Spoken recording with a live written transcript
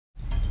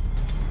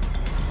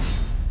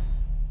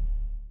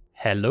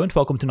Hello and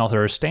welcome to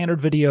another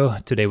standard video.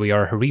 Today we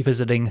are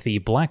revisiting the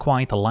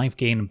black-white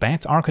lifegain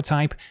bat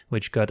archetype,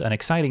 which got an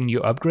exciting new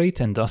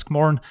upgrade in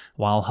Duskmourn.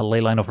 While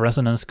Leyline of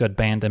Resonance got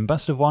banned in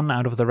Best of 1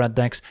 out of the red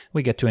decks,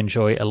 we get to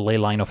enjoy a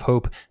Leyline of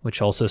Hope,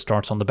 which also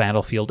starts on the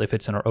battlefield if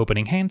it's in our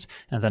opening hand.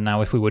 And then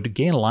now if we would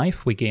gain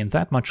life, we gain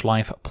that much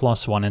life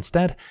plus 1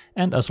 instead.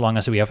 And as long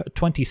as we have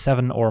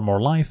 27 or more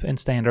life in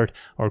standard,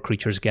 our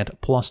creatures get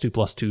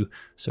 +2/+2.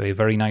 So a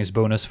very nice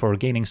bonus for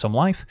gaining some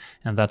life.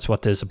 And that's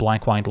what this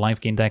black-white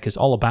lifegain deck is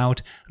all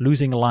about,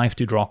 losing a life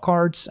to draw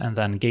cards and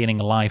then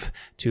gaining a life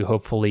to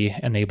hopefully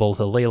enable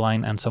the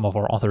Leyline and some of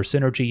our other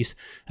synergies.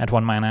 At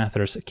 1 mana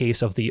there's a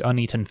case of the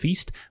Uneaten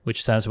Feast,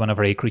 which says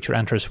whenever a creature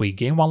enters we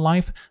gain 1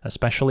 life,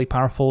 especially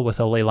powerful with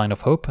a Leyline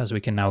of Hope, as we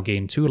can now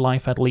gain 2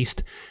 life at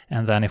least.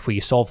 And then if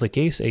we solve the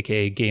case,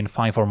 aka gain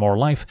 5 or more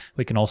life,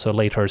 we can also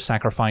later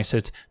sacrifice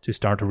it to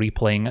start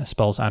replaying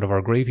spells out of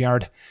our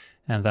graveyard.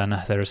 And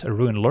then there's a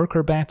Ruin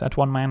Lurker Bat at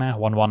 1 mana,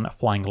 1/1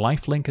 flying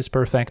lifelink is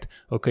perfect,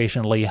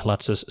 occasionally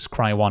lets us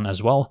scry 1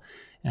 as well.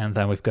 And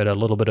then we've got a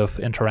little bit of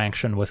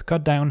interaction with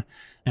Cut Down.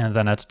 And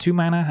then at 2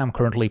 mana, I'm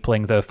currently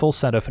playing the full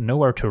set of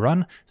Nowhere to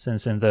Run,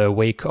 since in the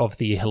wake of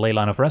the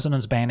Leyline of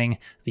Resonance banning,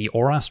 the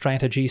aura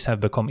strategies have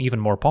become even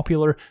more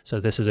popular, so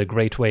this is a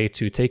great way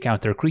to take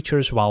out their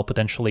creatures while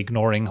potentially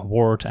ignoring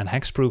Ward and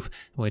Hexproof,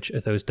 which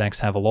those decks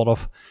have a lot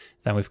of.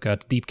 Then we've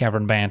got Deep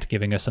Cavern Bat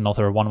giving us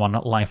another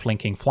 1/1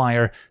 life-linking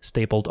flyer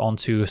stapled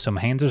onto some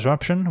hand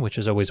disruption, which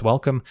is always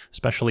welcome,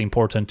 especially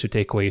important to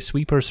take away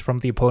sweepers from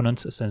the opponent,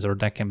 since our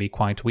deck can be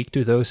quite weak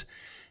to those.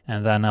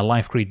 And then a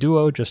Life Creed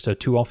Duo, just a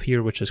 2-off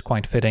here, which is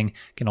quite fitting,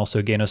 can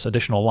also gain us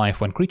additional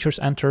life when creatures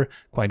enter,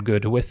 quite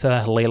good with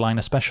Leyline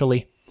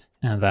especially.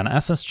 And then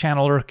Essence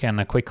Channeler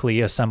can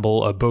quickly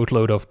assemble a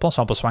boatload of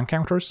 +1/+1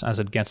 counters, as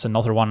it gets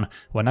another one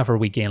whenever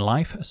we gain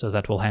life, so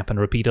that will happen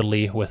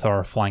repeatedly with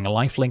our flying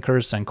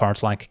lifelinkers and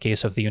cards like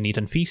Case of the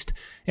Uneaten Feast.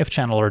 If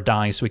Channeler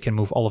dies, we can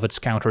move all of its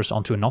counters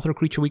onto another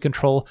creature we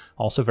control,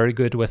 also very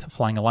good with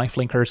flying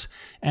lifelinkers,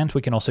 and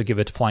we can also give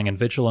it Flying and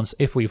Vigilance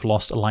if we've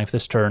lost a life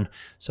this turn,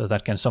 so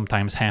that can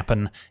sometimes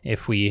happen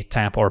if we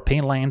tap our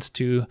Pain Land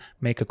to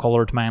make a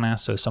colored mana,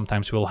 so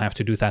sometimes we'll have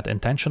to do that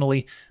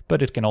intentionally,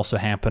 but it can also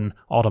happen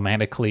automatically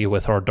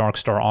with our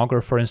Darkstar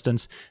Augur, for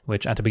instance,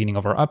 which at the beginning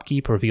of our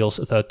upkeep reveals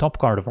the top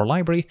card of our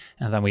library,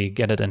 and then we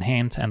get it in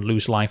hand and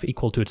lose life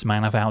equal to its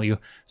mana value,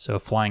 so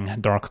flying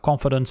Dark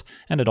Confidence.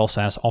 And it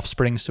also has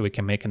Offspring, so we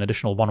can make an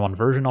additional 1/1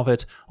 version of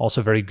it,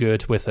 also very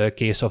good with a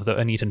Case of the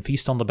Uneaten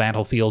Feast on the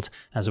battlefield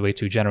as a way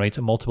to generate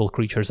multiple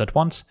creatures at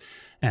once.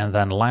 And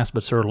then last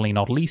but certainly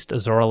not least,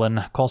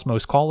 Zorlin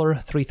Cosmos Caller,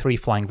 3/3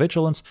 Flying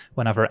Vigilance.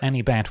 Whenever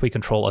any bat we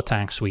control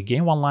attacks, we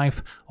gain 1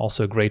 life.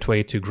 Also a great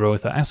way to grow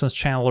the Essence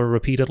Channeler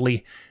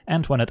repeatedly.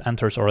 And when it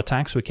enters or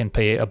attacks, we can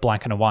pay a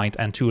black and a white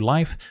and 2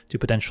 life to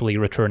potentially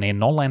return a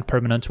non-land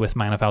permanent with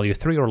mana value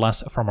 3 or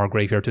less from our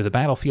graveyard to the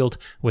battlefield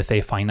with a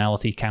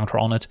finality counter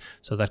on it.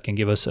 So that can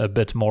give us a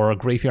bit more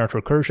graveyard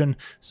recursion.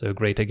 So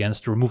great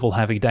against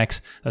removal-heavy decks,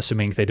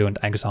 assuming they don't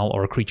exile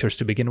our creatures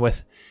to begin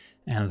with.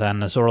 And then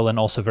Zorlin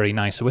also very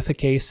nice with the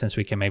case, since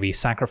we can maybe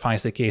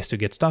sacrifice the case to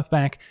get stuff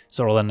back.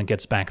 Zorlin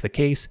gets back the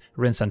case,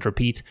 rinse and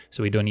repeat,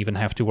 so we don't even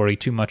have to worry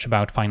too much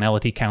about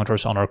finality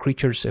counters on our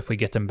creatures if we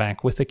get them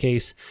back with the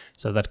case.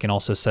 So that can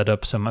also set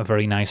up some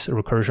very nice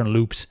recursion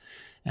loops.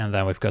 And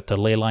then we've got the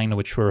Leyline,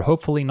 which we're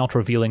hopefully not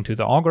revealing to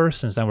the Augur,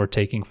 since then we're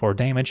taking 4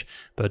 damage,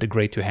 but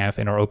great to have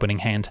in our opening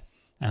hand.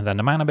 And then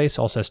the mana base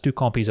also has 2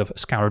 copies of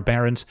Scoured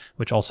Barrens,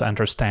 which also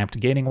enters tapped,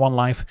 gaining 1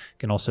 life,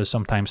 can also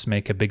sometimes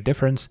make a big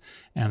difference.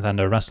 And then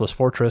the Restless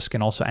Fortress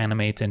can also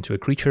animate into a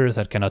creature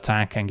that can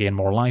attack and gain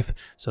more life,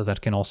 so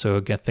that can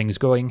also get things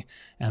going.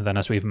 And then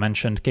as we've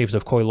mentioned, Caves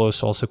of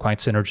Koilos also quite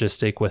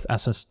synergistic with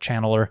Essence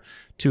Channeler,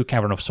 2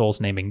 Cavern of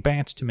Souls naming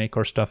Bat to make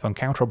our stuff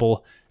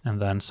uncounterable, and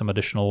then some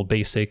additional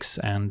basics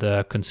and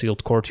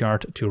Concealed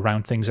Courtyard to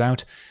round things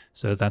out.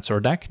 So that's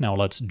our deck. Now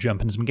let's jump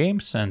into some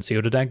games and see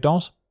how the deck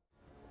does.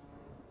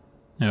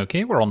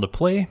 Okay, we're on the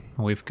play.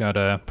 We've got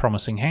a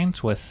promising hand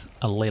with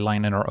a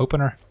Leyline in our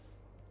opener.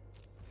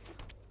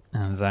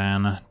 And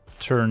then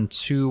turn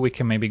 2 we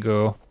can maybe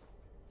go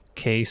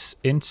Case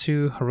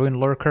into Ruin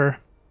Lurker.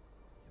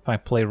 If I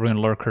play Ruin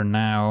Lurker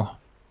now,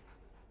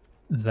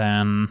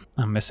 then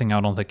I'm missing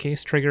out on the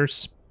Case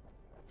triggers.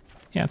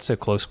 Yeah, it's a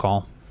close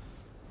call.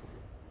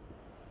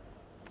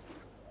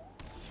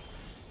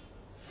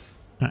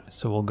 Alright,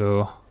 so we'll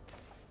go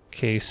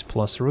Case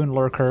plus Ruin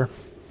Lurker.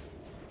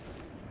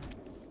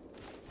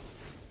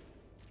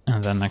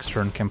 And then next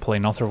turn can play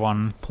another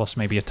one, plus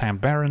maybe a tapped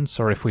Barrens,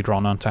 or if we draw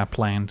an untapped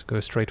land, go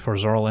straight for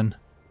Zorlin.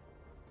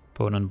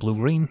 Opponent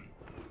blue-green.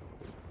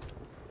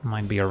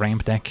 Might be a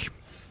ramp deck.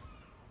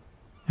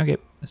 Okay,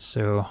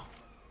 so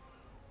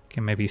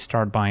can maybe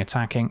start by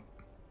attacking.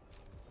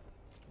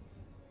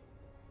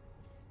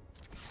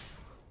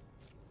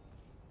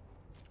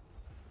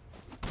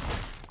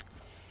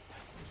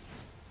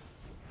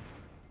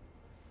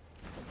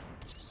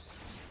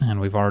 And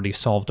we've already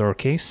solved our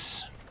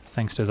case,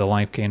 thanks to the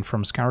life gain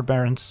from Scoured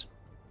Barrens.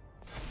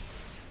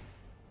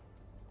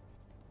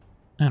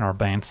 And our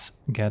bans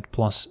get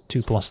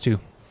 +2/+2.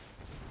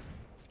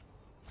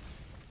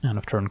 End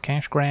of turn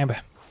cash grab.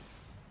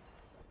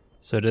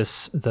 So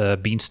this is the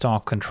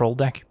Beanstalk control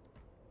deck.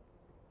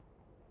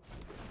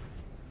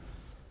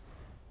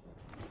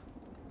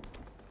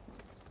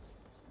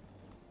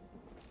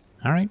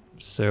 Alright,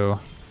 so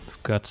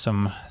we've got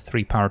some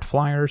 3-powered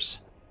flyers.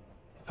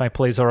 If I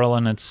play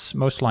Zorlin, it's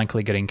most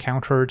likely getting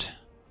countered.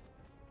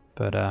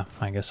 But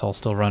I guess I'll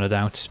still run it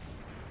out.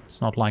 It's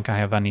not like I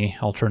have any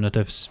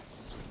alternatives.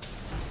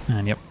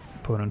 And yep,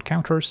 opponent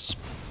counters.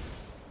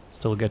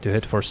 Still get to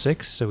hit for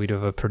 6, so we do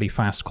have a pretty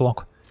fast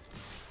clock.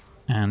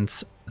 And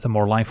the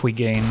more life we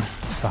gain,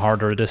 the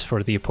harder it is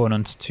for the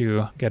opponent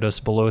to get us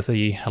below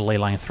the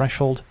leyline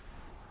threshold.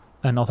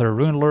 Another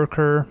Ruin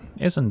Lurker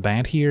isn't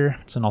bad here.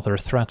 It's another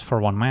threat for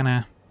 1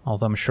 mana.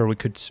 Although I'm sure we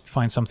could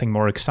find something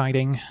more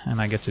exciting.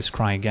 And I get to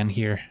scry again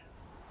here.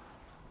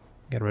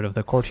 Get rid of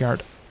the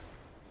courtyard.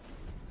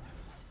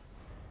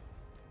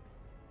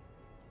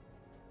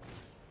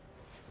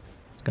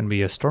 It's going to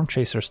be a Storm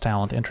Chaser's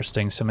talent,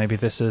 interesting, so maybe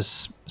this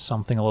is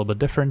something a little bit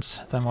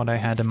different than what I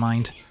had in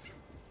mind.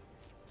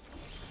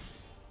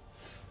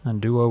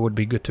 And Duo would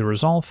be good to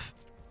resolve.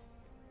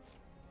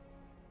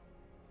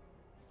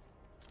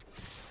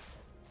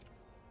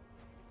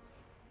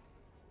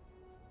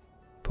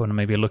 Opponent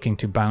may be looking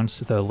to bounce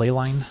the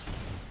Leyline.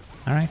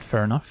 Alright,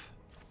 fair enough.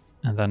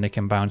 And then they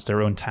can bounce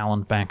their own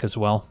talent back as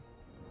well.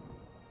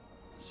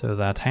 So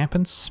that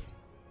happens.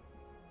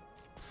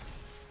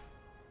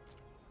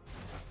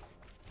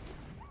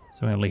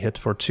 So we only hit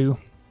for 2.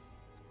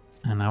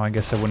 And now I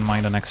guess I wouldn't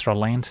mind an extra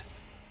land.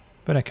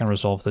 But I can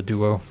resolve the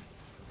Duo.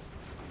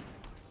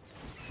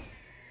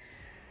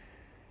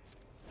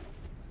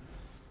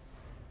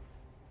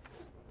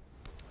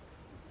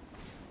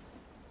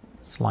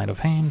 Sleight of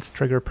hand,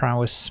 trigger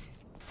prowess.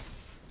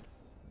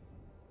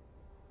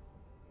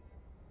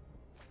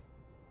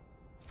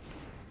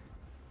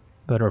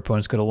 But our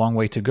opponent's got a long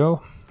way to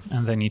go.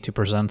 And they need to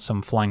present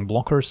some flying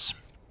blockers.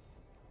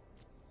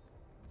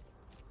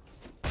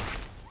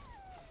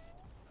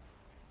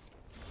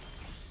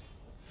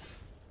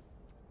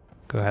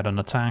 Go ahead and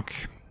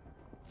attack.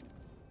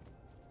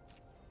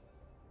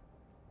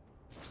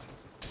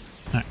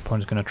 Alright,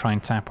 opponent's going to try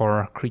and tap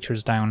our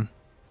creatures down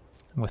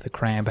with the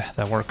crab.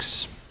 That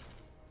works.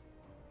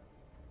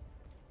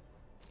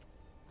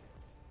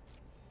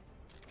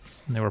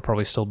 They were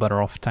probably still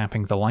better off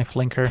tapping the life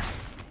linker.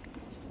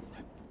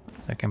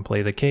 So I can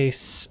play the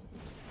case.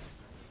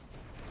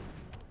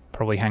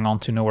 Probably hang on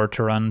to Nowhere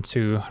to Run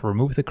to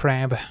remove the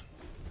crab.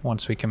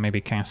 Once we can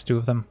maybe cast 2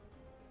 of them.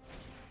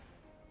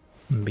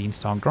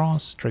 Beanstalk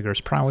draws,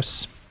 triggers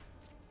prowess.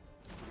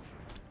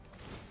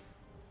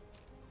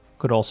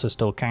 Could also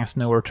still cast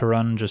Nowhere to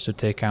Run just to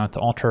take out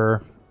the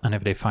Otter, and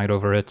if they fight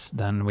over it,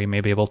 then we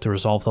may be able to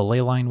resolve the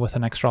Leyline with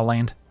an extra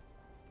land.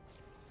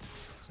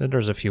 So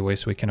there's a few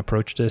ways we can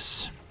approach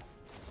this.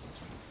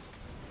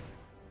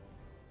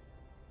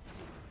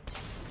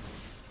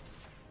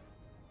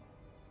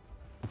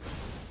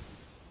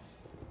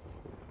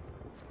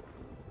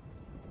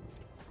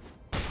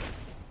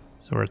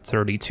 So we're at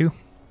 32.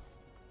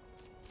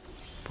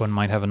 One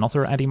might have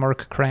another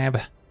Adimurk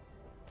crab,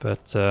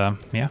 but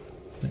yeah,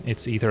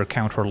 it's either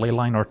counter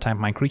Leyline or tap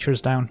my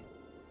creatures down.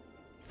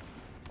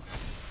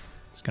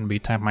 It's gonna be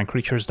tap my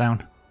creatures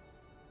down.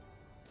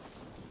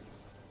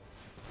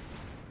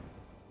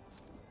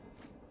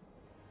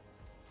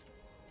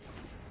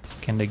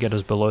 Can they get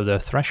us below the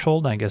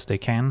threshold? I guess they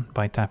can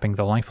by tapping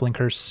the life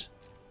linkers.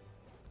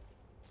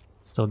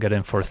 Still get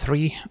in for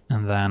 3,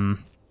 and then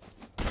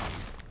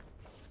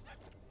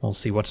we'll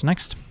see what's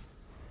next.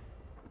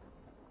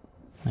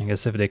 I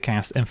guess if they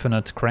cast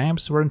infinite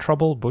crabs, we're in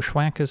trouble.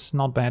 Bushwhack is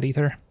not bad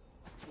either.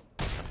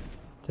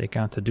 Take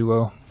out the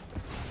Duo.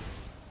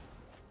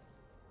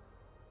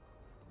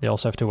 They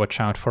also have to watch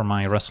out for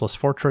my Restless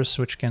Fortress,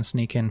 which can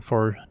sneak in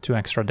for 2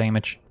 extra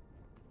damage.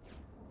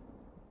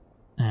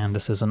 And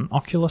this is an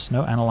Oculus.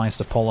 No, Analyze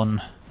the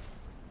Pollen.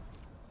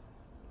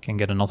 Can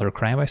get another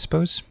crab, I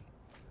suppose.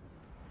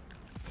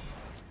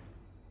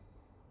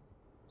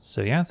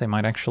 So yeah, they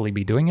might actually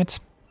be doing it.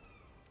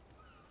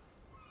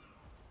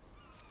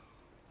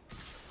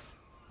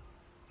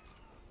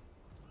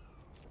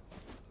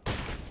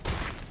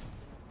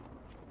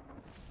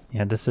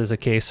 Yeah, this is a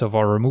case of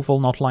our removal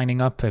not lining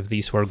up. If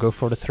these were Go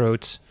for the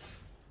Throat,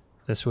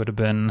 this would have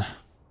been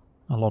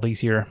a lot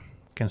easier.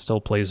 Can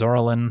still play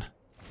Zorlin,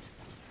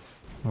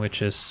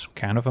 which is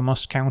kind of a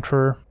must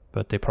counter,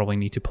 but they probably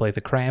need to play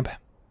the crab.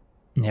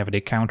 Yeah, if they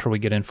counter, we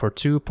get in for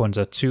 2, pawns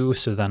at 2,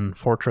 so then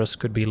Fortress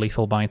could be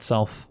lethal by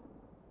itself.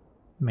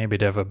 Maybe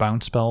they have a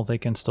bounce spell they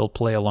can still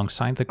play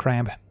alongside the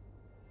crab.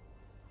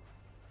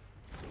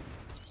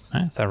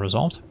 That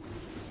resolved.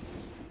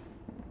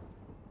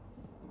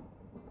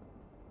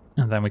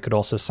 And then we could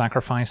also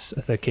sacrifice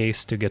the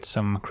case to get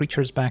some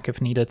creatures back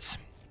if needed.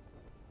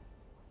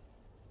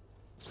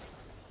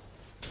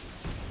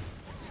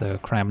 So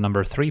crab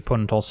number 3,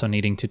 opponent also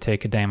needing to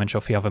take a damage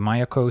off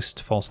Yavimaya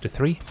Coast, falls to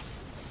 3.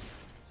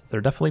 So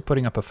they're definitely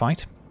putting up a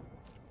fight.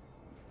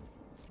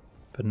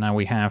 But now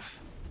we have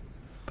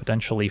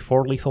potentially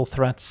 4 lethal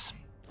threats.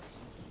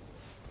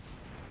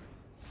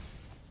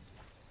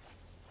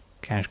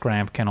 Cash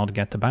Grab cannot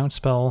get the bounce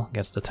spell,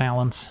 gets the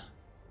talents.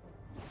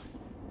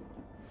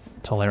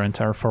 Tolarian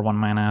Terror for 1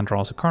 mana,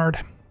 draws a card.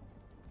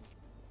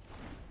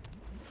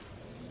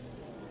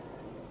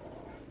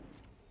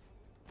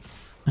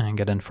 And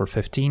get in for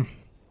 15.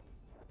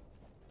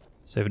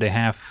 So if they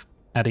have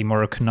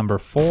Adimurk number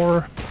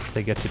 4,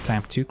 they get to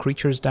tap 2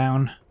 creatures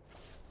down.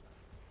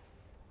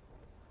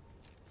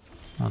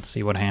 Let's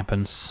see what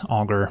happens.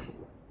 Augur.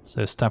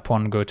 So step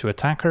 1, go to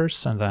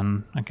attackers, and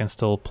then I can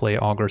still play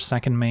Augur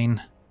second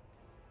main.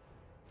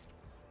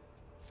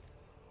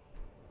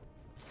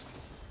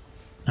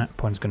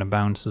 Opponent's gonna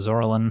bounce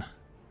Zorlin.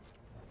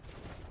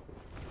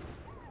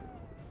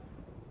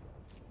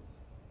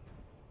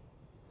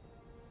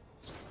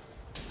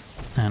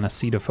 And a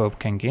Seed of Hope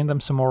can gain them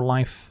some more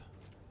life.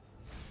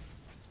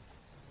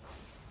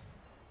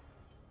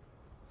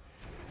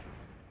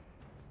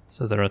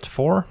 So they're at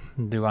 4.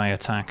 Do I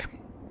attack?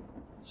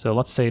 So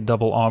let's say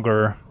double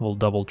Augur will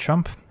double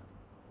chump.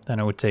 Then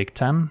it would take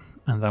 10,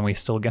 and then we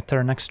still get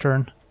there next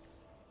turn.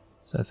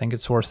 So I think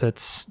it's worth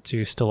it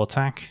to still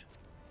attack.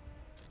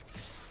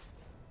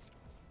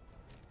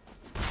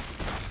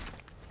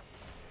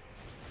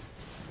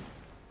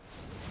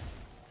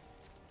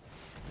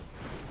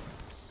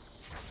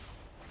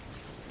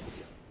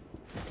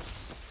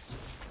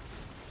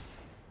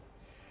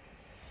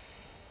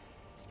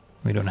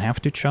 We don't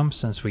have to chump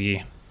since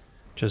we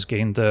just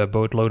gained a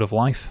boatload of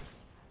life.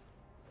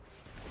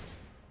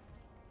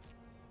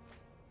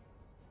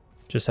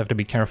 Just have to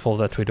be careful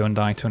that we don't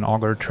die to an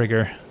Augur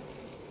trigger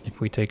if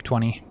we take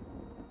 20.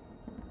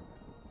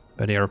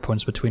 But our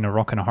opponent's between a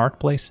rock and a hard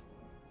place.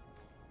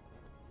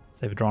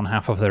 They've drawn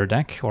half of their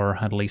deck, or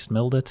at least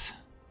milled it.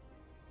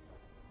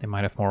 They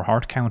might have more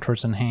hard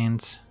counters in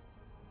hand.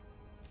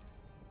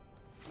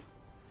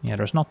 Yeah,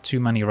 there's not too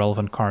many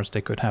relevant cards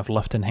they could have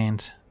left in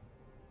hand.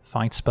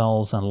 Fight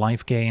spells and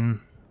life gain,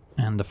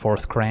 and the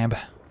 4th crab.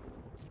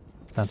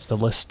 That's the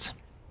list.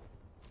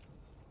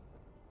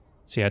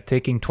 So yeah,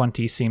 taking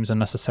 20 seems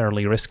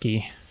unnecessarily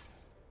risky.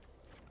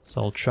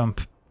 So I'll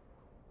chump,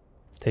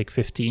 take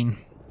 15.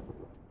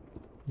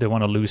 Don't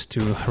want to lose to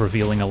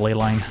revealing a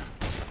Leyline.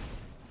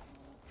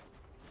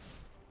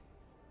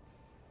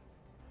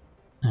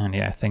 And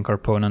yeah, I think our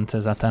opponent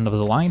is at the end of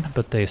the line,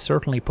 but they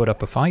certainly put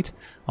up a fight.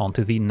 On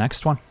to the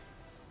next one.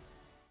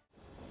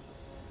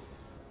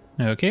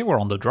 Okay, we're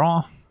on the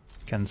draw.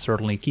 Can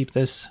certainly keep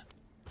this.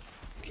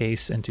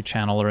 Case into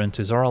Channeler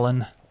into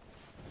Zorlin.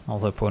 All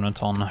the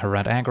opponent on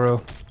red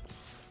aggro.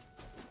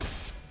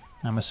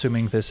 I'm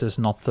assuming this is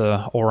not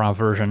the aura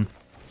version.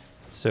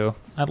 So,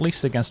 at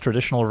least against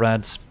traditional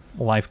reds,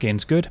 life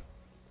gain's good.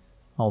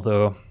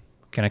 Although,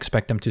 can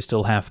expect them to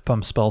still have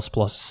pump spells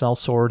plus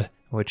Sellsword,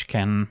 which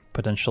can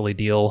potentially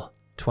deal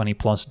 20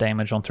 plus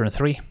damage on turn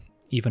 3,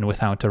 even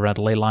without a red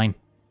Leyline.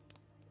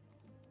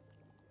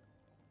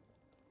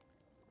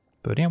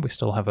 But yeah, we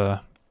still have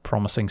a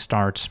promising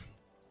start.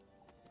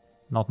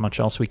 Not much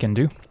else we can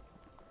do.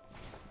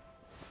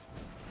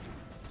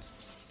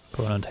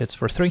 Opponent hits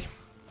for 3.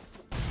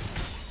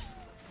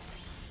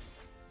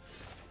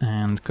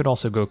 And could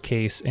also go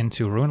Case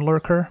into Rune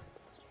Lurker.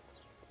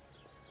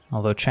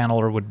 Although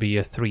Channeler would be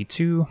a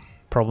 3-2.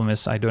 Problem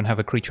is I don't have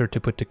a creature to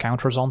put the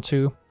counters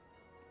onto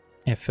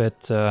if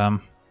it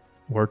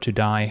were to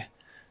die.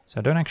 So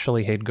I don't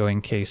actually hate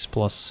going Case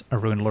plus a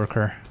Rune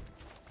Lurker.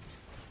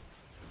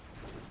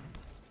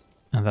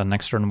 And then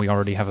next turn we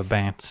already have a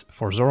bat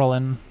for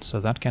Zorlin, so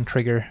that can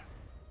trigger.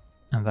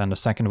 And then the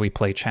second we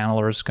play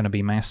Channeler is going to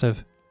be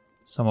massive.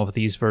 Some of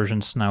these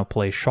versions now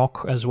play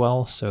Shock as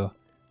well, so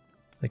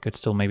they could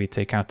still maybe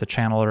take out the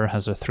Channeler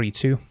as a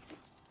 3-2.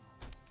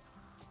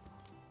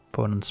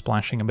 Opponent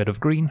splashing a bit of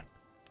green,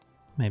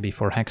 maybe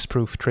for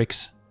hexproof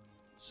tricks.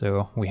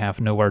 So we have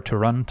Nowhere to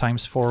Run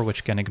 ×4,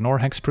 which can ignore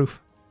hexproof.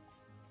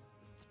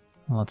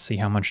 Let's see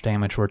how much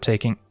damage we're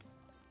taking.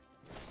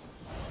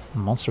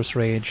 Monstrous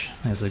Rage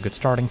is a good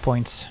starting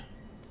point.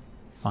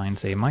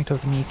 Finds a Might of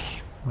the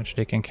Meek, which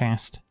they can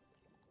cast.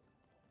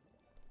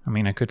 I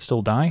mean, I could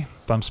still die.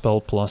 Bump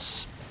Spell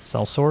plus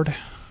Sellsword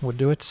would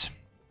do it.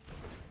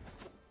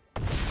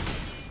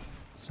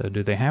 So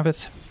do they have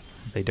it?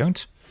 They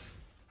don't.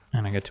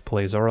 And I get to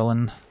play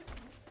Zorlin.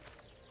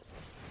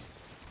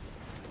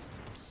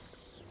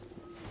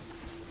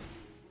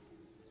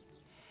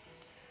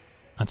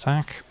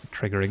 Attack,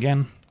 trigger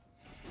again.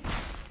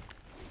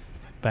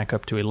 Back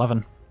up to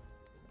 11.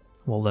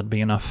 Will that be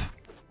enough?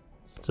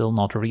 Still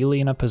not really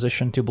in a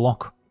position to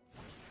block.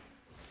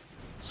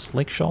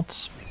 Slick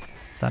Shots.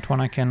 That one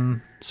I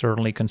can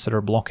certainly consider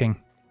blocking.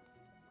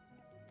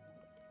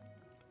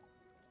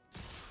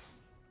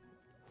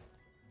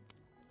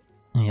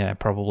 Yeah, I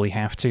probably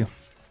have to.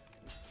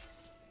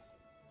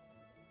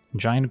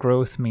 Giant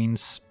Growth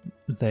means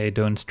they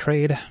don't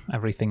trade.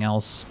 Everything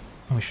else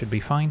we should be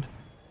fine.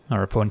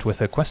 Our opponent with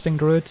a Questing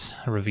Druid,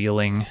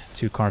 revealing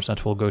 2 cards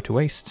that will go to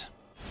waste.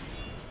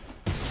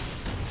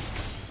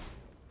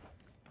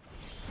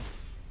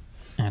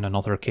 And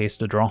another Case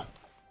to draw.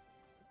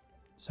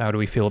 So how do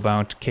we feel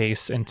about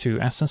Case into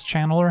Essence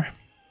Channeler?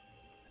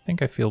 I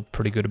think I feel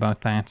pretty good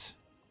about that.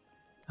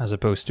 as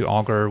opposed to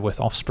Augur with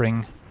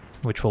Offspring,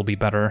 which will be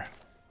better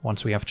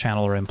once we have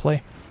Channeler in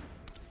play.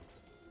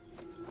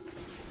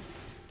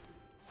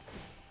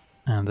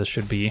 And this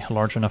should be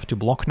large enough to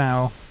block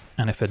now,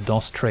 and if it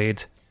does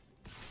trade,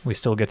 we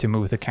still get to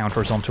move the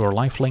counters onto our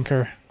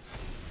lifelinker.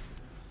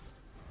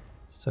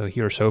 So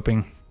here's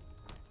hoping.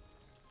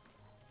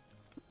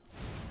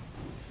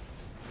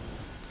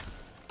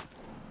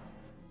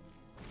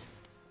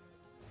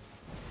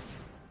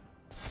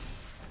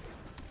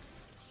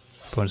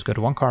 Opponent's got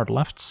one card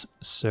left,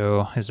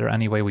 so is there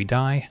any way we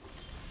die?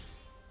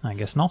 I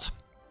guess not.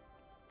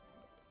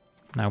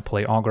 Now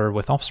play Augur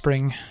with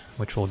Offspring,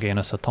 which will gain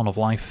us a ton of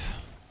life.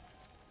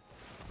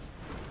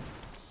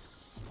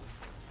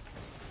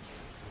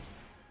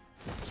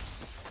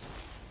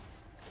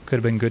 Could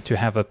have been good to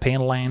have a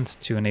Pain land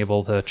to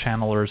enable the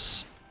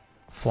Channeler's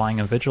Flying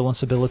and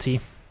Vigilance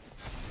ability.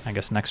 I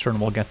guess next turn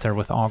we'll get there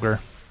with Augur.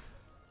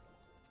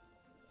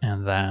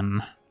 And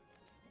then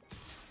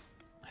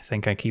I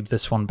think I keep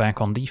this one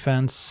back on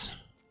defense.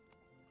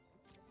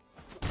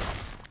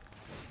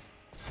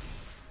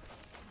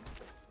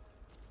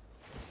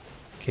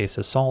 Case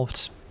is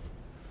solved.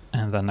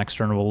 And then next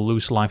turn we'll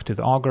lose life to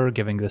the Augur,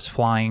 giving this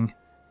flying.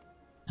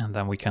 And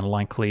then we can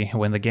likely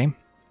win the game.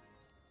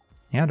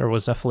 Yeah, there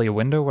was definitely a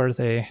window where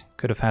they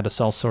could have had a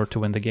Sellsword to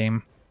win the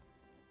game.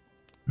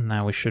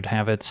 Now we should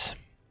have it.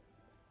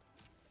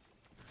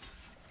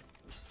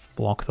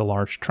 Block the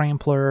large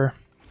Trampler.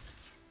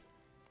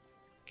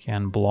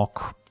 Can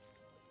block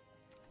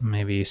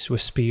maybe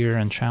Swift Spear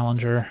and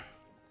Challenger.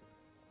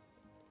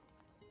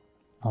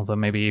 Although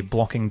maybe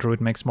blocking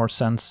Druid makes more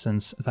sense,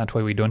 since that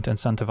way we don't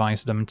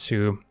incentivize them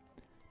to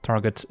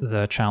target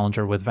the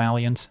Challenger with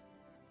Valiant.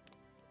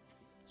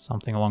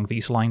 Something along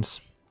these lines.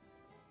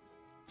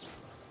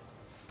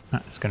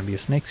 It's going to be a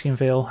Snakeskin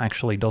Veil.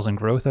 Actually doesn't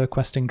grow the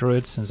Questing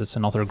Druid, since it's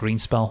another green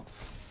spell.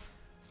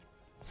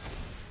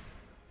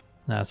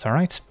 That's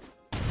alright.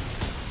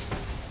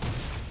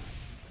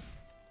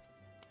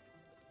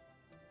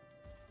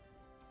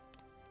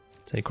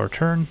 Take our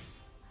turn.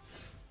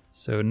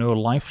 So no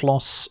life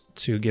loss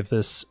to give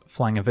this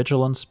Flying and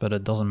Vigilance, but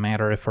it doesn't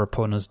matter if our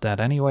opponent's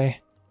dead anyway.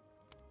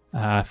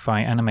 If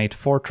I animate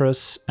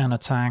Fortress and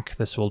attack,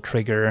 this will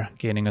trigger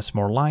gaining us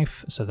more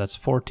life. So that's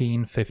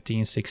 14,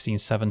 15, 16,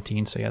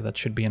 17, so yeah, that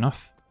should be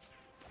enough.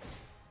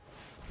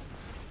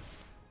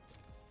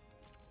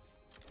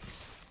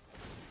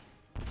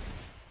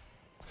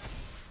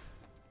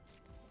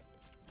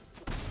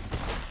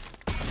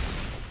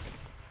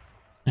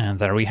 And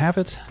there we have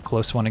it.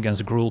 Close one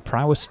against Gruul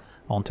Prowess.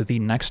 On to the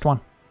next one.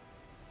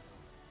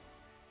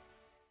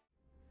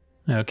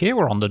 Okay,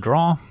 we're on the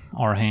draw.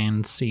 Our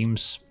hand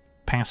seems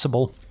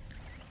passable.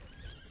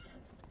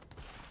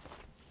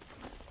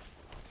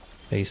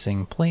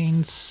 Facing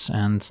Plains,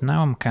 and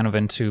now I'm kind of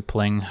into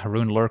playing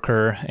Rune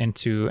Lurker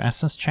into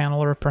Essence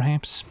Channeler,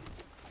 perhaps.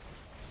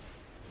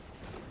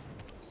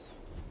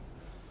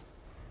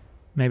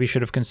 Maybe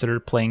should have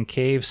considered playing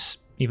Caves,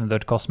 even though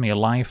it cost me a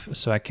life,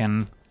 so I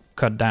can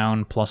cut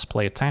down plus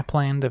play a tap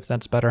land if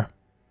that's better.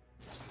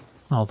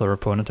 Although our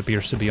opponent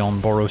appears to be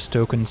on Boros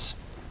tokens.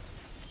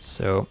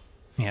 So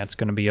yeah, it's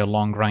going to be a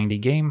long grindy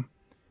game.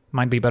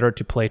 Might be better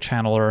to play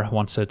Channeler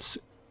once it's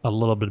a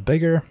little bit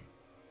bigger.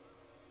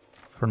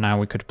 For now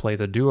we could play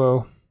the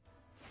duo.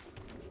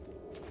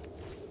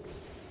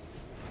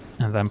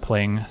 And then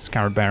playing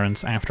Scoured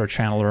Barons after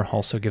Channeler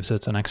also gives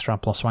it an extra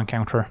 +1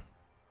 counter.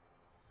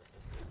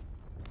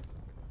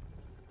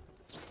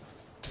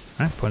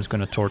 Alright, opponent's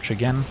going to Torch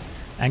again.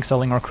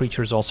 Exiling our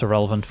creature is also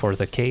relevant for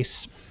the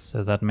case,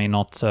 so that may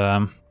not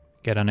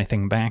get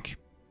anything back.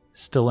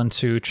 Still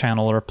into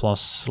Channeler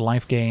plus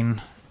life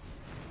gain.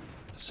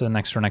 So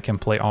next turn I can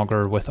play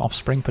Augur with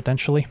Offspring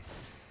potentially.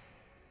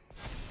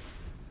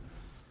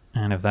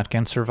 And if that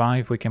can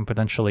survive, we can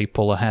potentially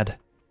pull ahead.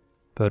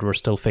 But we're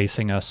still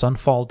facing a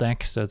Sunfall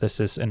deck, so this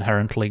is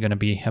inherently going to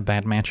be a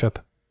bad matchup.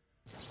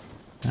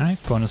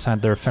 Alright, opponents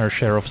had their fair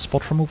share of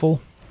spot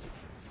removal.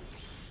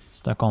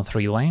 Stuck on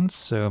 3 lanes,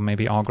 so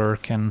maybe Augur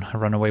can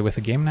run away with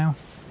the game now.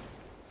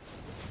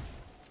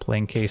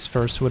 Playing Case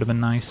first would have been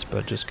nice,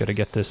 but just gotta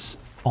get this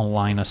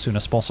online as soon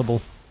as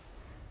possible.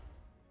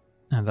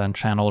 And then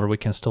Channeler we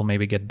can still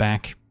maybe get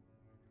back.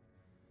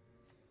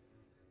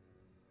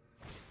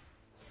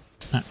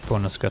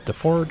 Opponent's got the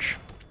Forge.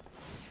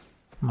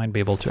 Might be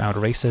able to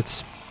outrace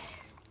it.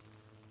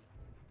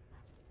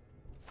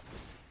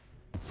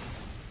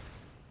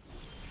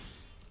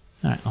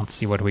 Alright, let's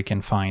see what we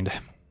can find.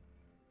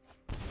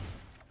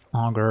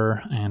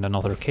 Augur and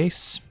another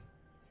Case.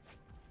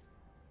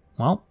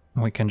 Well,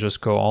 we can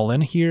just go all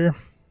in here,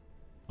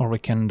 or we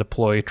can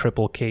deploy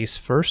triple Case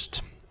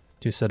first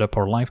to set up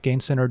our life gain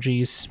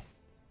synergies.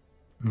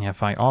 Yeah,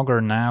 if I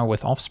Augur now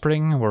with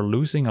Offspring, we're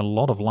losing a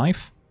lot of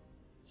life,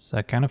 so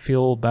I kind of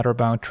feel better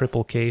about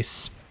triple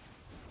Case.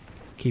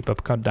 Keep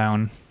up cut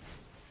down.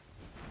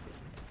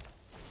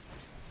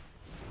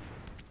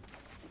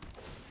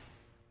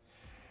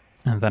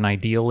 And then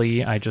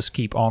ideally I just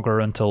keep Augur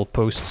until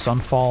post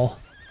Sunfall.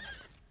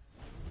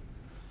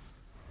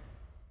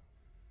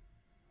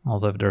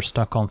 Although if they're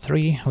stuck on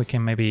 3, we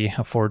can maybe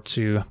afford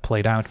to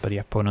play it out, but the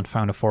opponent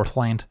found a 4th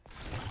land.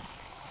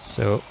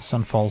 So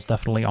Sunfall's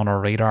definitely on our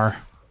radar.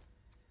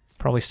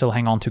 Probably still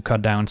hang on to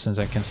cut down since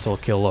I can still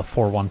kill a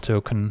 4/1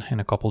 token in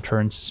a couple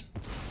turns.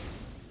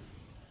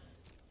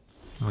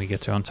 We get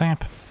to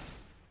untap.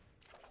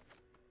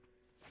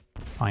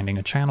 Finding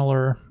a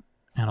Channeler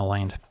and a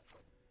land.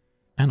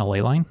 And a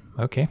Leyline,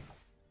 okay.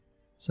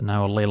 So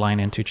now a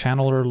Leyline into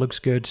Channeler looks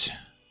good.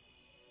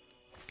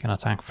 Can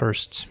attack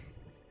first.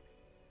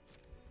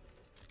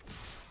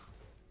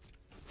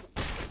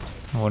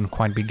 I wouldn't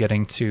quite be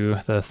getting to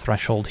the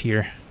threshold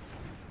here.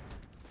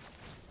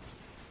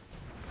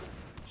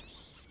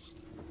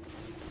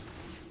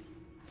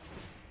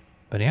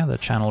 But yeah, the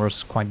Channeler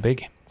is quite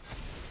big.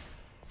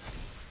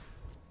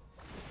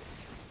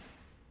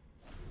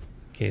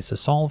 Case is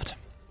solved.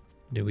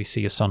 Do we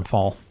see a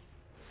Sunfall?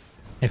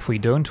 If we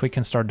don't, we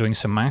can start doing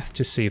some math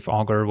to see if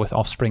Augur with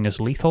Offspring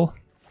is lethal.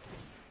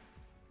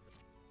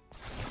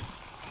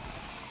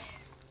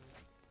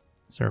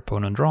 So their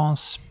opponent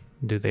draws.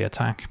 Do they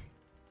attack?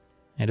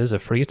 It is a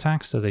free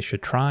attack, so they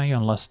should try,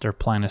 unless their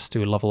plan is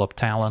to level up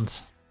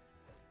talent.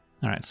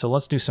 Alright, so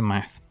let's do some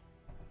math.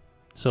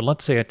 So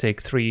let's say I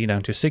take 3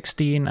 down to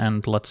 16,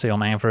 and let's say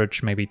on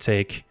average maybe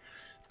take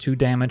 2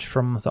 damage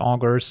from the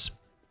Augurs.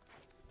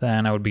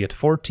 Then I would be at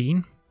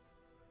 14.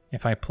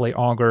 If I play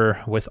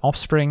Augur with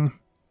Offspring,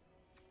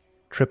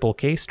 triple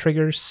case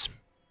triggers,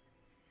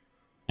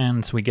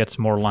 and we get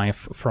more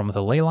life from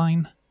the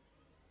Leyline.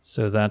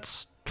 So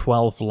that's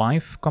 12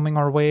 life coming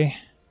our way.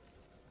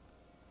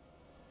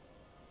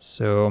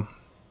 So,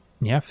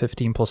 yeah,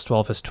 15 plus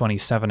 12 is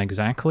 27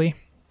 exactly.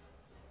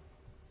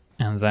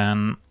 And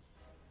then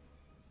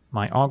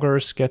my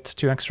Augurs get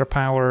 2 extra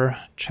power.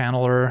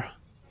 Channeler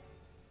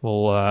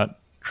will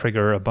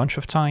trigger a bunch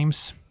of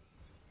times.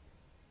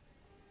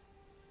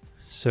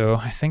 So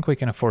I think we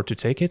can afford to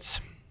take it.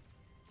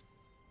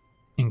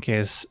 In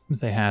case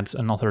they had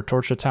another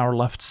Torture Tower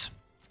left.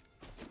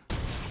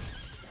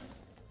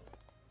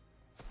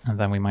 And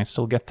then we might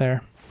still get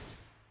there.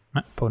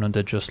 Opponent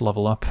did just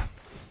level up.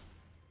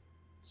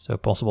 So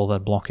possible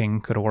that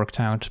blocking could have worked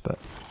out, but...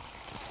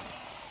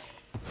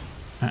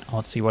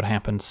 let's see what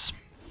happens.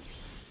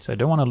 So I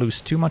don't want to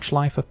lose too much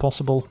life if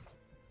possible.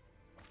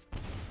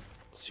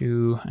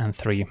 2 and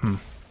 3,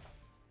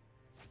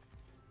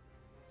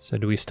 So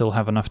do we still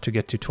have enough to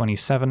get to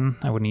 27?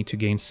 I would need to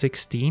gain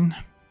 16.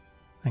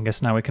 I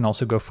guess now we can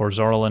also go for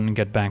Zorlin and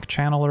get back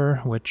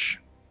Channeler, which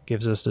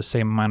gives us the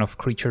same amount of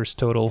creatures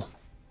total,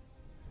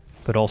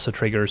 but also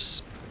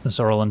triggers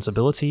Zorlin's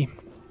ability.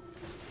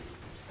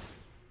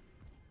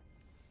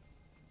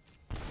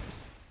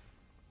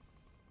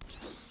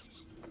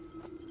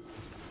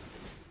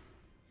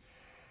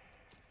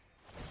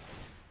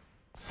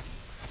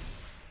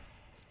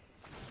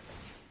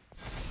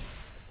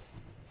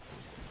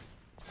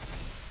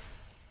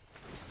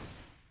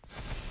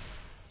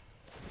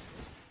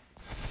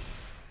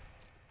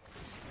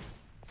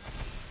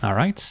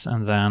 Alright,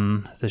 and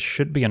then this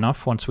should be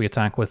enough once we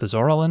attack with the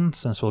Zorlin,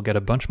 since we'll get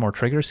a bunch more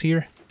triggers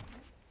here.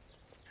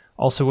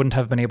 Also wouldn't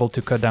have been able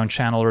to cut down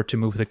Channeler to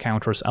move the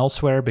counters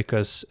elsewhere,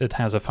 because it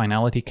has a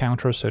finality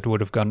counter, so it would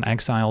have gotten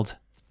exiled.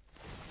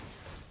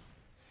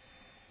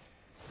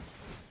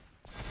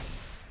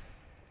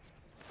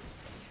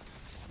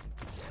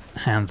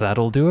 And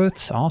that'll do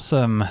it.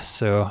 Awesome.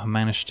 So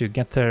managed to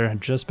get there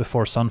just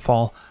before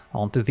Sunfall.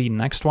 On to the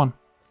next one.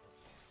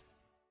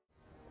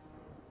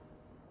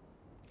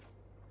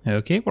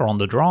 Okay, we're on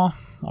the draw.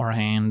 Our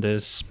hand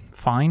is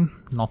fine,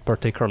 not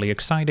particularly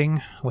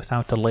exciting,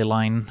 without the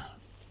Leyline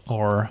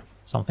or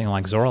something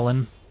like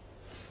Zorlin.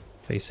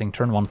 Facing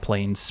turn 1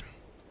 plains.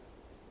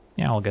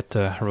 Yeah, I'll get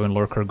the Ruin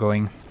Lurker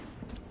going.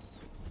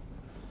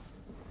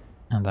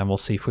 And then we'll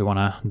see if we want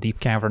a Deep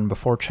Cavern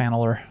before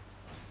Channeler.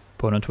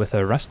 Opponent with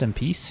a Rest in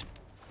Peace.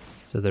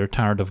 So they're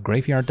tired of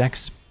graveyard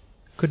decks.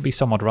 Could be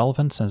somewhat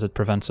relevant since it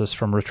prevents us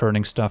from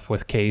returning stuff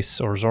with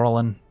Case or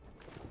Zorlin.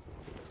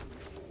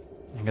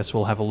 I guess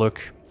we'll have a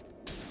look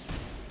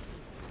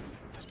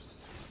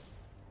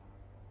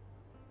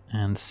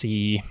and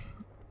see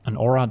an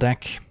Aura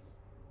deck,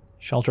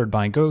 Sheltered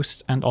by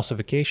Ghost and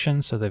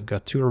Ossification, so they've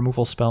got 2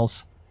 removal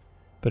spells.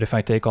 But if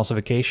I take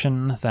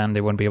Ossification, then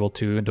they won't be able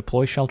to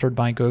deploy Sheltered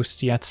by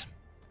Ghost yet.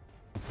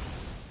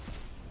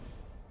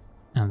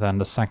 And then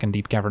the second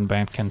Deep Cavern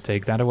Bat can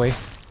take that away.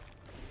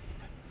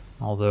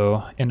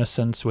 Although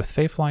Innocence with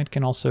Faithlight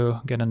can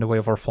also get in the way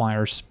of our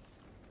flyers.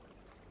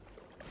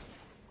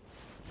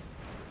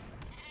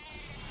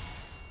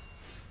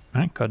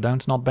 Alright, cut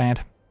down's not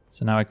bad.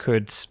 So now I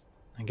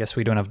guess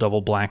we don't have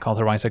double black,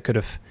 otherwise I could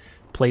have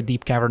played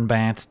Deep Cavern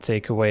Bat,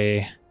 take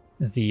away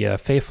the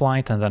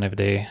Faithlight, and then if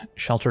they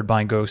Sheltered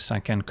by Ghosts I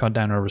can cut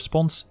down a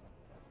response.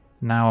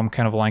 Now I'm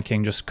kind of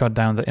liking just cut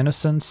down the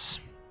Innocence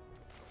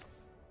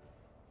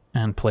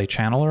and play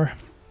Channeler.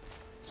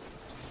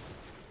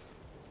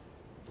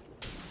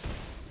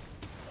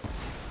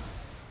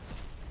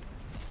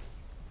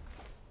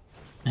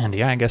 And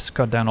yeah, I guess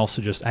cut down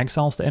also just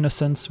exiles the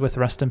Innocence with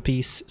Rest in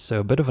Peace, so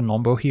a bit of a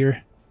nombo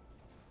here.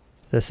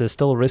 This is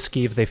still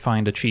risky if they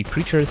find a cheap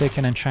creature they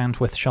can enchant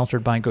with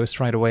Sheltered by Ghost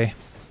right away.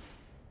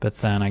 But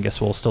then I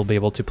guess we'll still be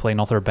able to play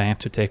another bat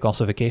to take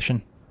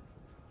Ossification.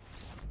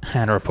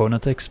 And our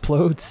opponent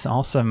explodes.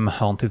 Awesome.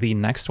 On to the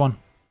next one.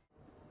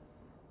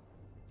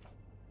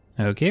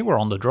 Okay, we're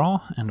on the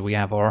draw, and we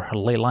have our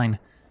Leyline.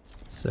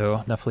 So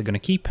definitely gonna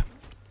keep.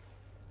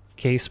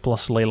 Case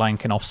plus Leyline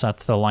can offset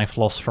the life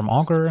loss from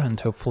Augur, and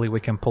hopefully we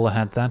can pull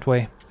ahead that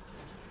way.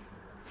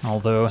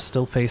 Although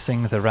still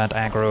facing the red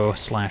aggro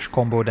slash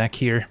combo deck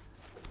here.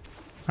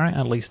 Alright,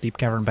 at least Deep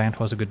Cavern Band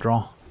was a good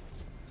draw.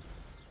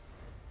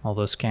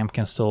 Although Scamp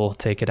can still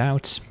take it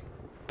out,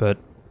 but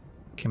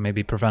can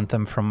maybe prevent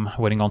them from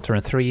winning on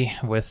turn 3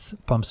 with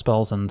Pump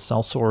Spells and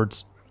Cell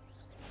Swords.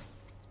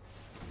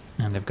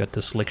 And they've got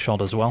the Slick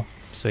Shot as well.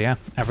 So yeah,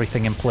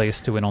 everything in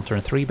place to win on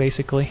turn 3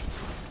 basically.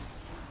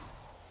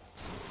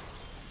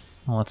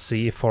 Well, let's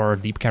see if our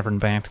Deep Cavern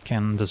Band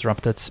can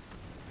disrupt it.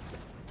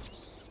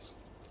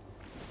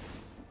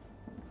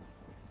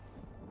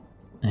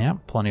 Yeah,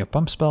 plenty of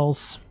Pump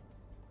Spells.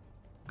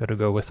 Gotta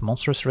go with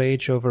Monstrous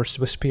Rage over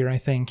Swiss Spear, I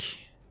think.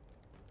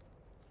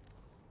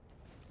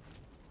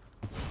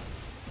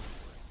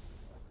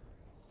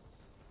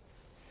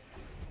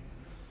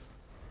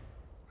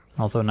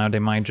 Although now they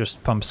might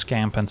just pump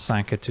Scamp and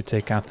sack it to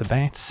take out the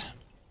bats.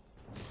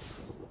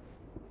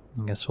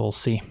 I guess we'll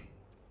see.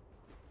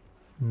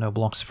 No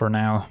blocks for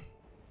now.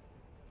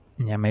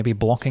 Yeah, maybe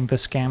blocking the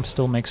Scamp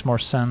still makes more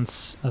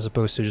sense, as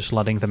opposed to just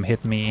letting them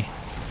hit me,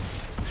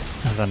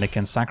 and then they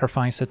can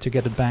sacrifice it to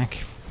get it back.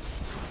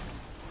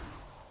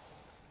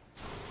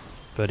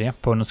 But yeah,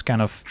 opponent's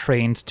kind of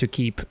trained to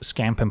keep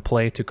Scamp in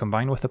play to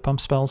combine with the pump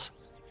spells.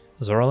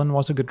 Zorlin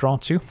was a good draw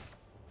too.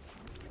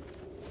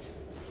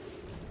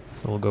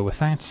 So we'll go with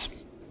that.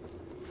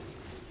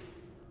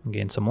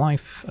 Gain some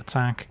life,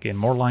 attack, gain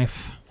more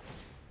life.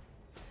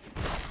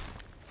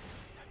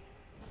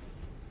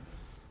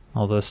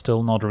 Although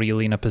still not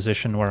really in a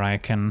position where I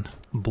can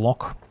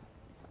block.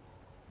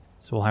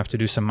 So we'll have to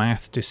do some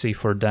math to see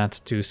for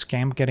that to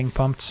Scamp getting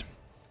pumped.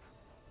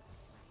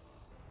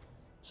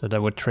 So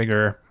that would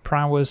trigger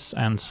Prowess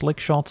and Slick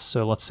Shot.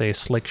 So let's say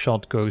Slick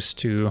Shot goes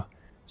to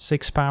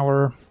 6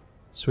 power.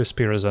 Swiss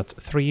Spear is at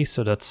 3,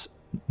 so that's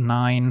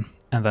 9.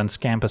 And then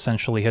Scamp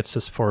essentially hits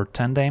us for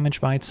 10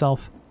 damage by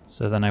itself.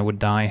 So then I would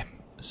die.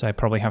 So I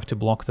probably have to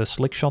block the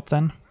Slick Shot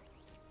then.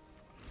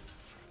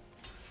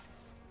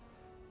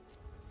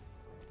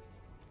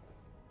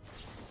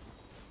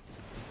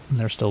 And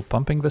they're still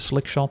pumping the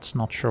Slick Shots,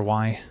 not sure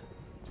why.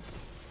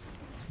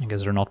 I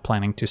guess they're not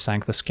planning to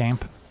sack the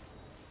Scamp.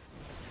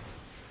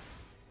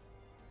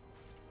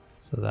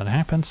 So that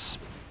happens.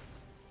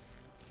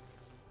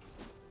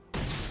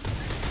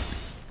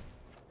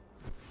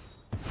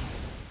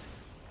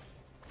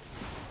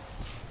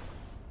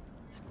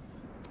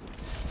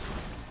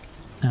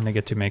 And I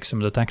get to make some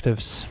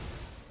detectives.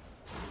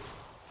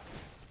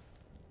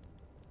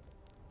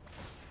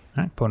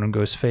 Alright, opponent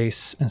goes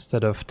face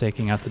instead of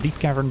taking out the Deep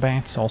Cavern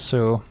Bats,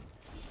 also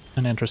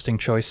an interesting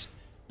choice.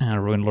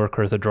 And Ruin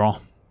Lurker the draw.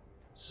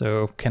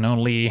 So can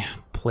only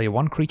play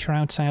one creature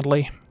out,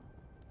 sadly.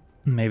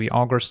 Maybe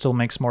Augur still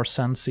makes more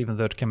sense, even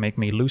though it can make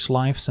me lose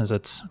life, since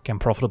it can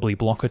profitably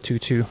block a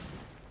 2-2.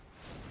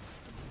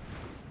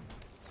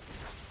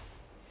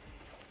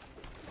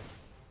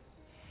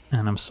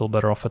 And I'm still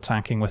better off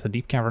attacking with a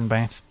Deep Cavern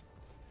Bat.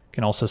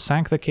 Can also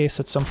sack the case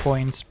at some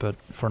point, but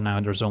for now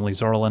there's only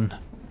Zorlin.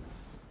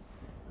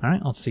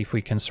 Alright, let's see if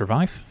we can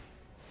survive.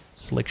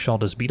 Slick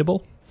Shot is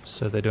beatable,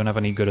 so they don't have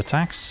any good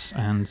attacks,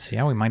 and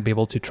yeah, we might be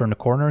able to turn the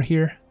corner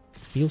here.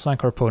 Feels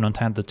like our opponent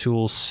had the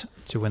tools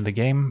to win the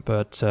game,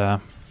 but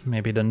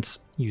maybe didn't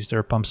use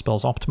their pump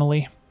spells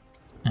optimally.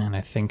 And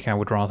I think I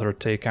would rather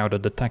take out a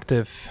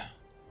detective.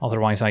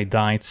 Otherwise I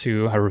die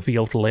to a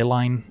revealed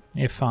Leyline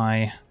if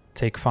I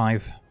take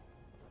 5.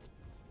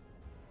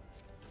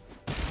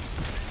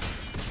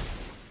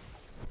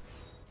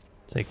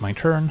 Take my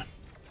turn.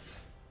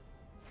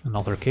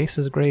 Another case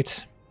is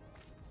great.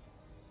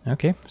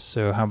 Okay,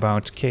 so how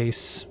about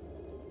case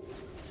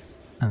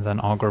and then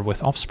Augur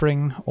with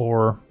Offspring,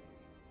 or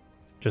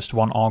just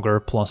one Augur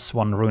plus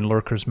one Ruin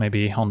Lurkers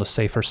maybe on the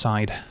safer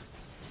side.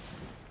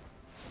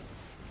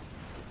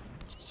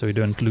 So we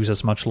don't lose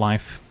as much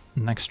life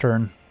next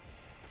turn.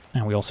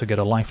 And we also get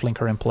a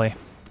lifelinker in play.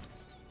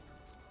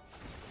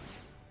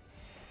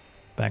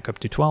 Back up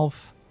to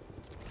 12.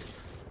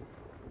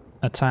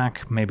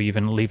 Attack, maybe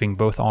even leaving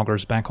both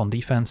Augurs back on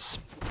defense.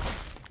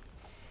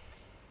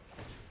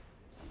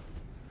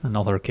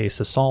 Another case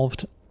is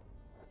solved.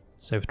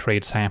 So if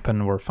trades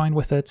happen, we're fine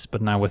with it,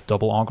 but now with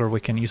double Augur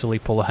we can easily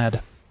pull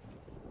ahead.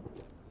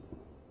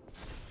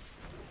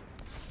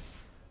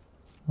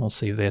 We'll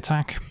see if they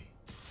attack.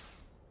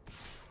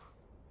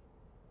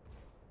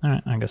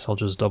 Alright, I guess I'll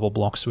just double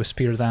block Swiss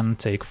Spear then,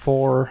 take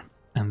 4,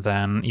 and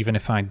then even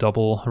if I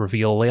double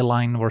reveal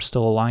Leyline, we're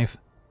still alive.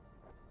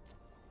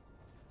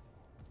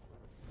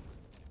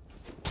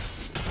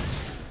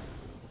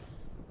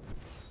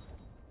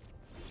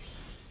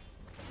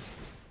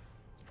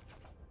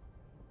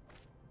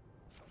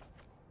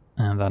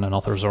 And then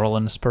another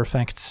Zorlin is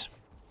perfect.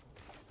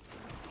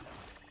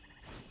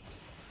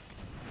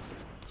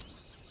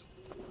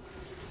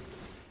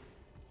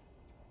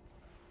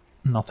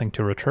 Nothing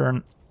to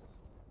return.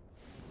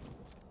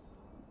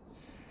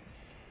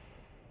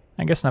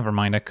 I guess never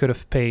mind, I could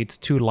have paid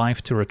 2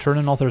 life to return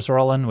another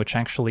Zorlin, which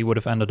actually would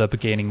have ended up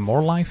gaining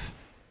more life.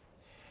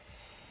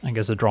 I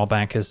guess the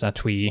drawback is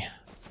that we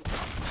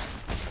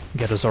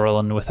get a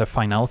Zorlin with a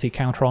finality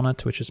counter on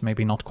it, which is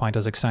maybe not quite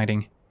as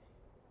exciting.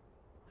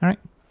 Alright,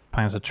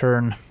 pass a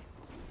turn.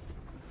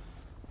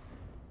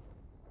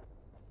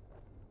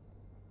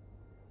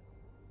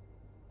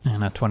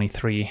 And at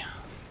 23,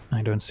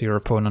 I don't see our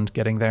opponent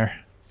getting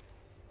there.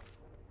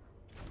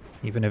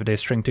 Even if they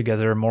string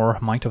together more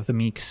Might of the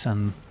Meeks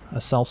and a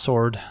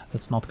Sellsword,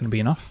 that's not going to be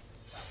enough.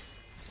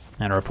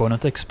 And our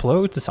opponent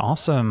explodes.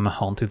 Awesome.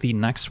 On to the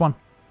next one.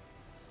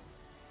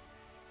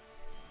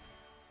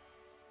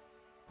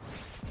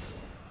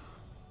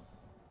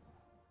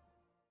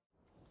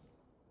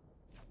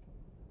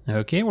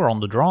 Okay, we're on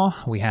the draw.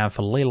 We have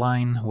a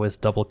Leyline with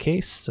double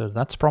case, so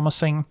that's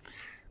promising.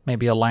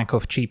 Maybe a lack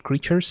of cheap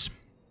creatures,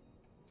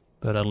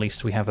 but at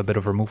least we have a bit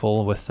of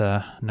removal with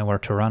nowhere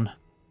to run.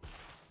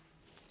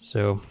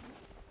 So,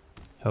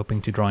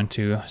 hoping to draw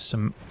into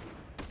some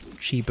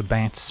cheap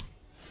bats.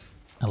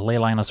 A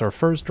Leyline as our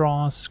first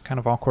draw is kind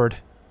of awkward.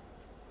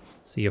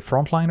 See a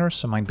Frontliner,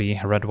 so might be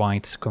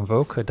red-white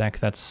Convoke, a deck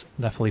that's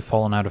definitely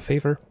fallen out of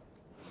favor.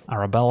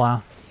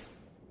 Arabella,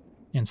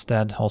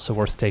 instead, also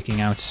worth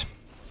taking out.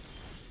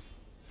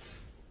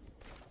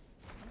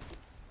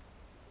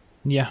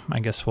 Yeah, I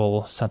guess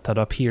we'll set that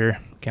up here.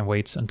 Can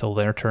wait until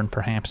their turn,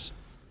 perhaps.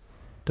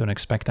 Don't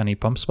expect any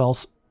pump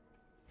spells.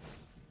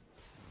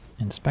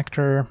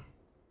 Inspector.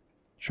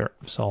 Sure,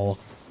 so I'll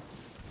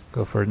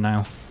go for it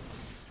now.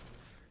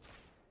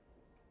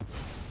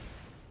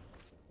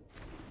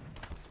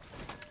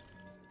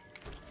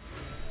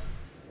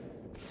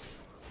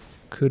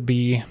 Could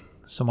be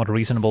somewhat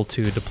reasonable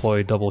to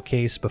deploy double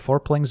case before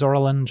playing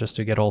Zorlin, just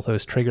to get all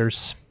those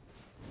triggers.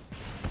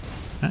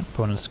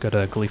 Opponent's got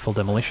a Gleeful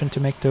Demolition to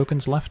make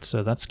tokens left,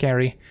 so that's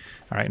scary.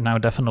 Alright, now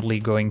definitely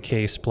going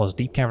case plus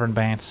Deep Cavern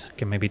Bats.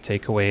 Can maybe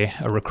take away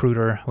a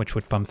Recruiter, which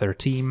would pump their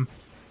team.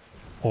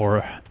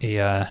 Or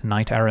a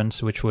Knight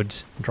Errant, which would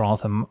draw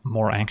them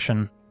more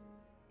action.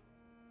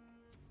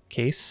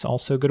 Case,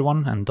 also a good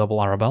one, and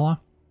double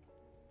Arabella.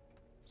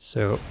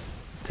 So,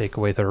 take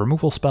away the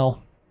removal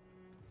spell.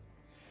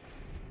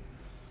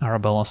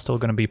 Arabella's still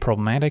going to be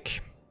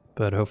problematic,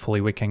 but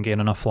hopefully we can gain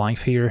enough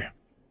life here.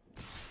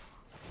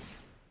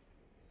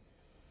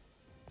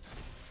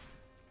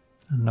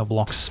 No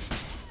blocks.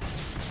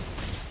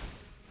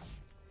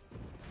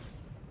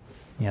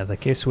 Yeah, the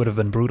case would have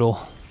been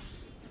brutal.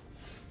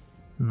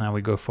 Now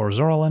we go for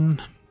Zorlin.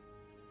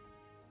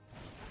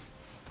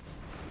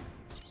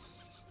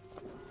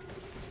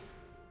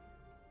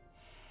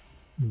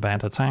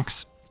 Bad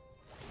attacks.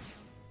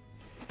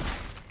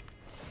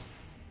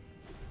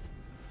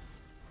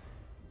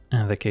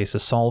 And the case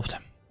is solved.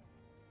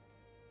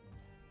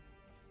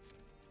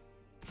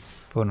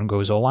 Opponent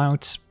goes all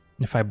out.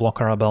 If I block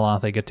Arabella,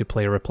 they get to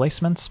play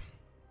replacements.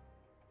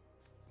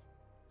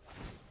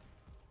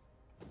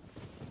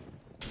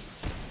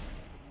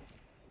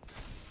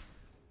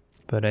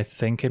 But I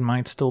think it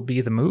might still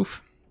be the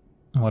move.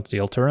 What's the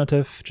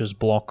alternative? Just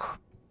block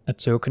a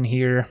token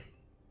here.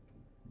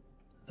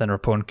 Then our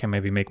opponent can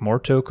maybe make more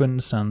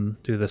tokens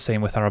and do the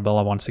same with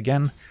Arabella once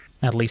again.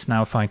 At least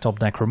now if I top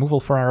deck removal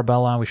for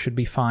Arabella, we should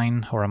be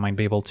fine. Or I might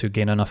be able to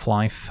gain enough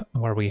life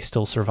where we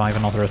still survive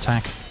another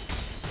attack.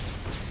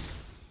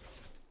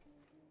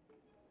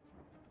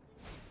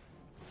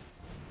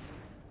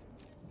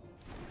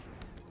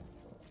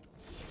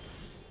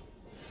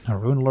 A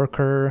Ruin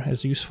Lurker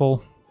is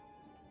useful.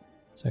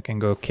 So I can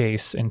go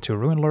case into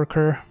Ruin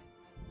Lurker.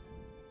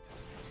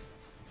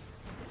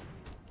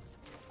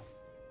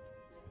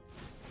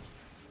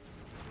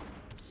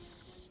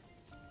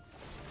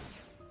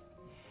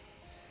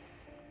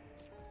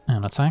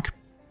 And attack.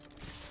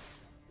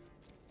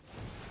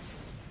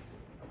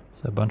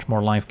 So a bunch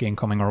more life gain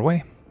coming our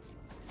way.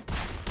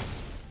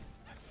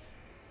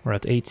 We're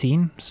at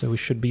 18, so we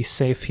should be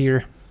safe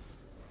here.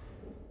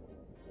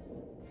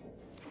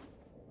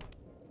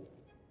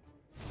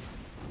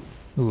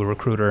 Ooh,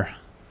 Recruiter.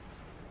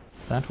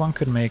 That one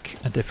could make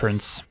a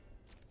difference.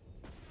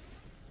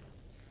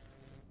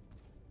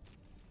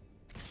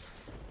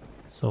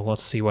 So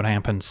let's see what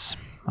happens.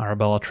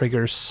 Arabella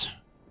triggers.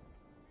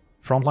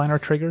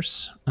 Frontliner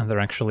triggers, and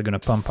they're actually going to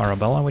pump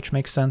Arabella, which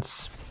makes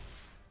sense.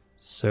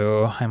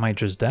 So am I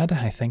just dead?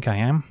 I think I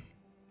am.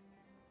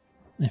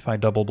 If I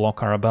double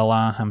block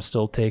Arabella, I'm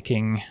still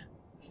taking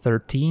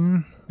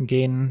 13.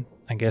 Gain,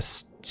 I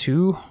guess,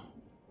 2.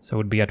 So it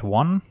would be at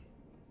 1.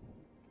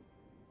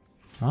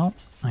 Well,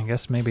 I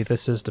guess maybe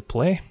this is the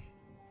play.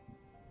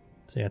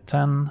 So yeah,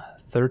 10,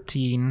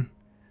 13,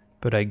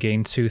 but I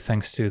gain 2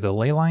 thanks to the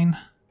Leyline.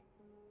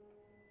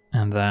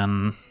 And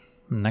then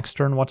next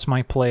turn, what's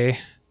my play?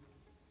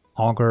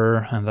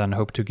 Augur, and then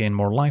hope to gain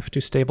more life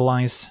to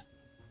stabilize.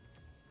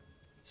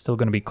 Still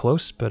gonna be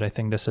close, but I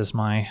think this is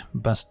my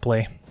best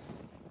play.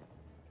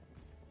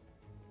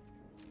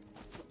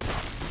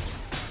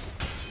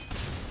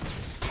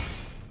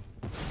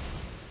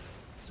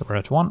 So we're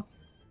at 1.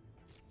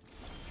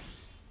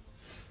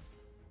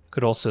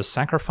 Could also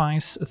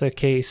sacrifice the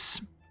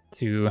case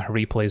to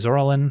replay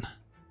Zoralin.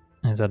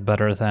 Is that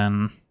better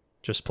than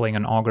just playing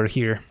an Augur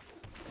here?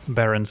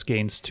 Barons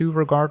gains 2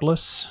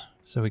 regardless,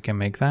 so we can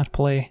make that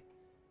play.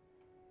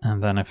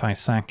 And then if I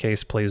sack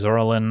case, play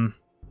Zoralin,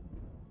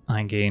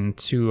 I gain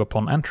 2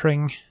 upon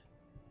entering.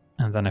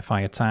 And then if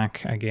I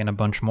attack, I gain a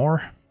bunch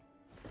more.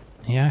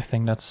 Yeah, I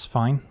think that's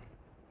fine.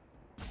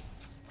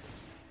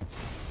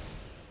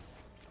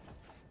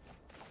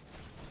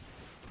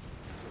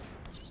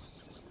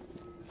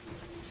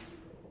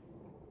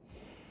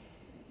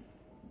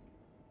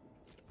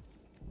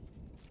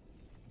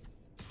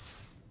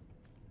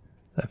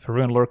 If a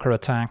Ruin Lurker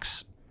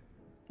attacks,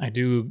 I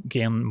do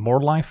gain more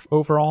life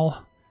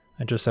overall.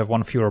 I just have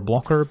 1 fewer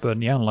blocker, but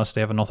yeah, unless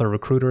they have another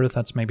recruiter,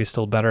 that's maybe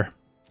still better.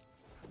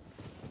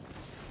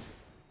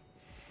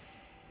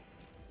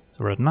 So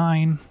we're at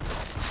 9,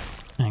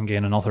 and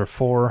gain another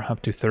 4,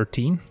 up to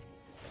 13.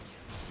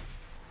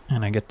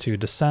 And I get to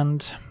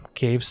descend.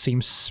 Cave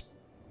seems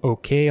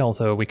okay,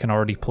 although we can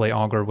already play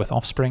Augur with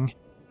Offspring,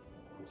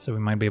 so we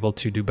might be able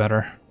to do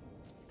better.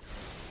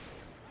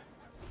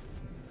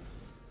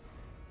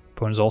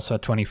 Opponent's also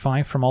at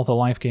 25 from all the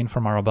life gain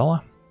from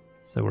Arabella,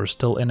 so we're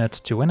still in it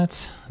to win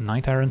it.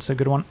 Knight Errant's a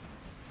good one.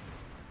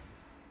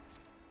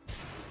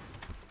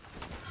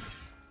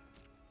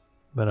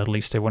 But at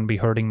least they wouldn't be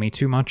hurting me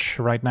too much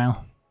right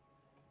now.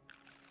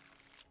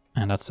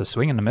 And that's a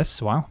swing and a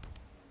miss, wow.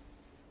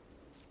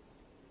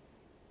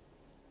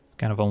 It's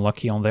kind of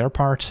unlucky on their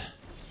part.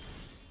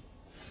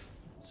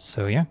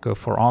 So yeah, go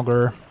for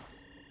Augur.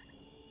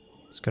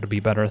 It's got to be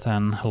better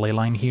than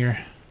Leyline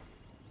here.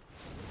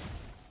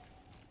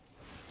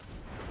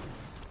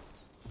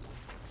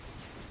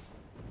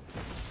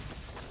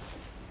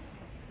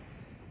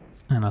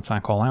 And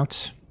attack all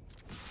out.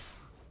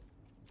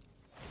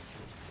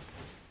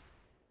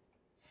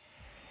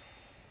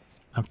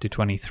 Up to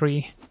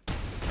 23.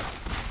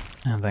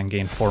 And then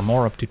gain 4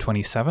 more up to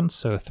 27,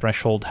 so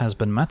threshold has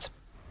been met.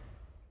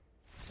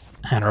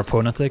 And our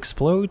opponent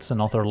explodes,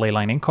 another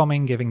Leyline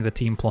incoming, giving the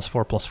team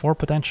 +4/+4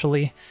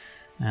 potentially.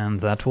 And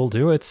that will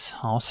do it.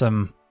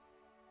 Awesome.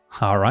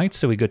 Alright,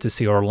 so we get to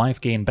see our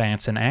life gain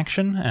bats in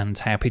action, and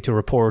happy to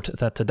report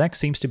that the deck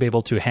seems to be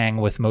able to hang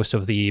with most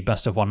of the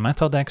best of 1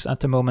 meta decks at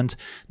the moment.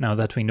 Now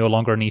that we no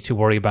longer need to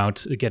worry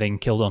about getting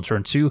killed on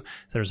turn 2,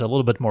 there's a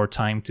little bit more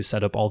time to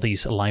set up all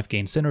these life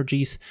gain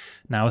synergies.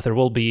 Now there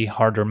will be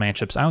harder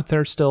matchups out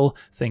there still,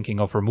 thinking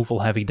of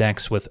removal heavy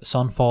decks with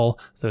Sunfall.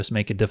 Those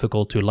make it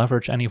difficult to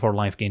leverage any of our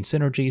life gain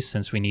synergies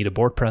since we need a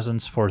board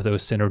presence for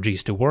those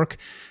synergies to work.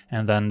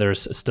 And then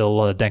there's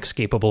still decks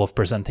capable of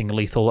presenting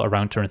lethal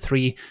around turn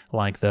 3,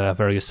 like the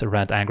various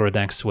red aggro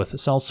decks with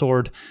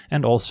Sellsword,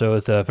 and also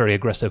the very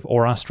aggressive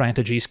aura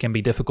strategies can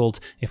be difficult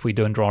if we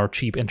don't draw a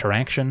cheap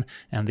interaction,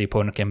 and the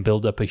opponent can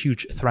build up a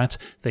huge threat.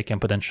 They can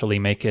potentially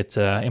make it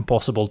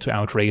impossible to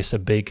outrace a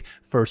big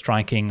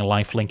first-striking,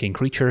 life-linking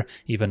creature,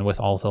 even with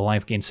all the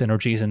life gain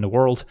synergies in the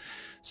world.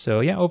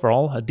 So yeah,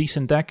 overall, a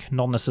decent deck,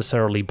 not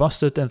necessarily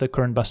busted in the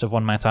current best of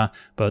 1 meta,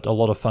 but a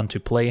lot of fun to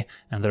play,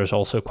 and there's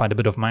also quite a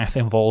bit of math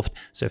involved,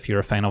 so if you're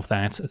a fan of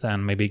that,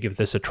 then maybe give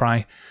this a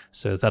try.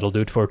 So that'll do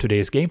it for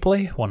today's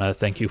gameplay. Wanna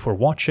thank you for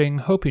watching,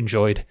 hope you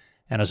enjoyed,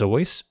 and as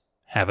always,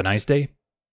 have a nice day.